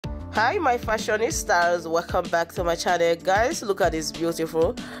Hi my fashionistas, welcome back to my channel. Guys, look at this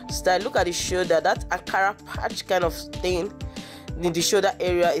beautiful style. Look at the shoulder, that Ankara patch kind of thing in the shoulder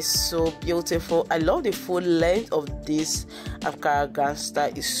area is so beautiful. I love the full length of this Ankara gown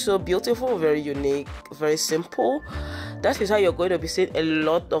style. It's so beautiful, very unique, very simple. That is how you're going to be seeing a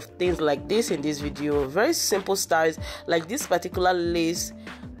lot of things like this in this video. Very simple styles like this particular lace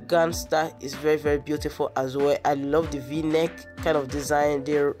gown style is very beautiful as well. I love the v-neck kind of design.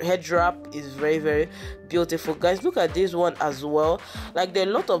 The head wrap is very beautiful. Guys, look at this one as well. Like, there are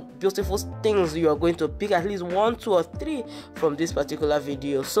a lot of beautiful things. You are going to pick at least 1, 2 or 3 from this particular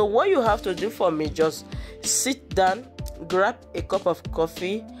video. So what you have to do for me, just sit down, grab a cup of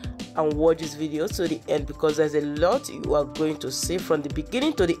coffee and watch this video to the end, because there's a lot you are going to see from the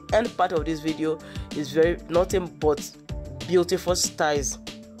beginning to the end. Part of this video is very nothing but beautiful styles.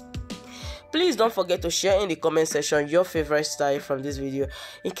 Please don't forget to share in the comment section your favorite style from this video.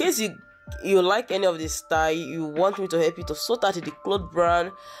 In case you like any of this style, you want me to help you to sort out the cloth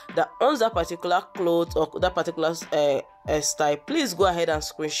brand that owns that particular cloth or that particular style, please go ahead and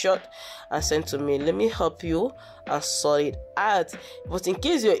screenshot and send to me. Let me help you and sort it out. But in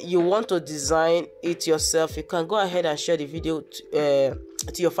case you want to design it yourself, you can go ahead and share the video to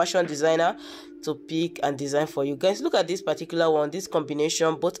your fashion designer to pick and design for you. Guys, look at this particular one, this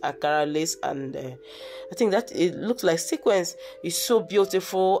combination, both Ankara lace and I think that it looks like sequins. It's so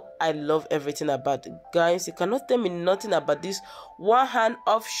beautiful. I love everything about it. Guys, you cannot tell me nothing about this one hand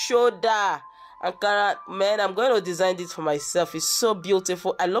off shoulder Ankara. Man, I'm going to design this for myself. It's so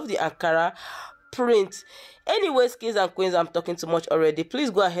beautiful. I love the Ankara print. Anyways, kings and queens, I'm talking too much already. Please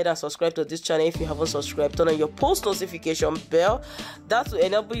go ahead and subscribe to this channel if you haven't subscribed. Turn on your post notification bell. That will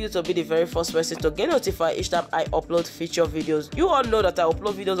enable you to be the very first person to get notified each time I upload feature videos. You all know that I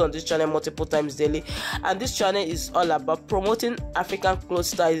upload videos on this channel multiple times daily, and this channel is all about promoting African clothes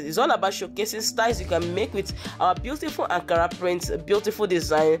styles. It's all about showcasing styles you can make with our beautiful Ankara prints, beautiful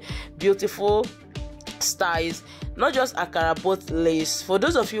design, beautiful styles, not just Ankara, both lace. For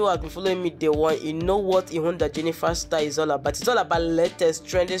those of you who have been following me day one, you know what Ihunda Jennifer style is all about. It's all about latest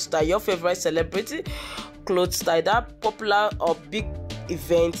trending style, your favorite celebrity clothes style, that popular or big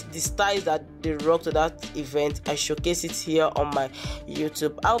event, the styles that they rock to that event. I showcase it here on my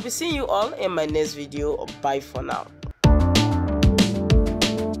YouTube. I'll be seeing you all in my next video. Bye for now.